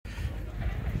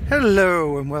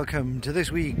Hello and welcome to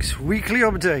this week's weekly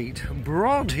update,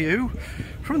 brought to you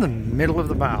from the middle of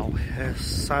the Mall.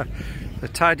 Yes, they're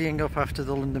tidying up after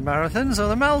the London Marathon, so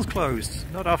the Mall's closed.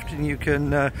 Not often you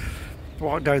can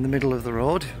walk down the middle of the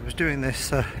road. I was doing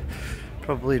this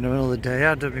probably in the middle of the day.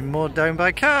 I'd have been mowed down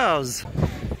by cars.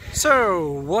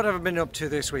 So, what have I been up to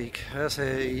this week? I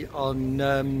say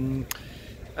on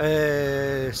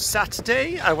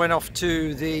Saturday I went off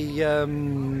to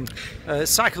the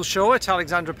Cycles show at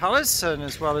Alexandra Palace, and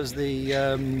as well as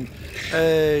the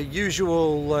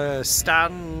usual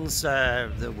stands,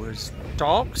 there was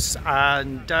talks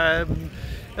and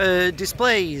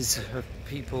displays of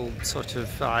people sort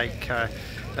of like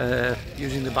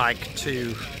using the bike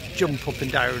to jump up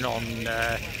and down on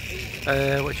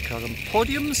what do you call them,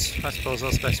 podiums? I suppose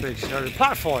that's the best way to describe it.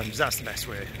 Platforms, that's the best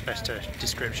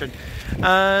description.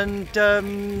 And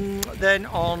then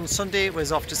on Sunday it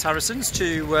was off to Saracens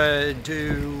to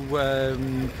do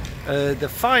the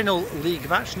final league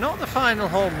match, not the final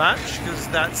home match, because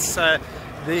that's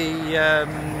the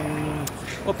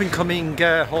up-and-coming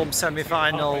home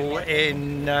semi-final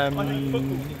in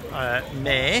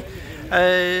May.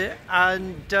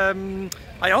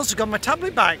 I also got my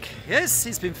tablet back. Yes,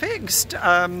 it's been fixed.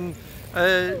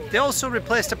 They also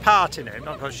replaced a part in it. I'm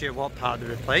not quite sure what part they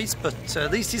replaced, but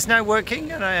at least it's now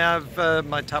working and I have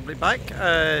my tablet back.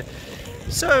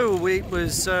 So it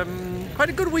was quite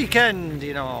a good weekend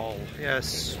in all.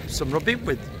 Yes, some rugby,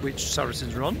 with which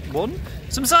Saracens won,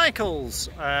 some cycles,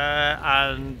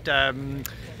 and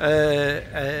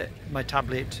my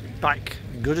tablet back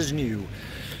good as new.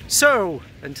 So,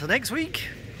 until next week,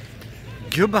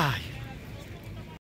 goodbye.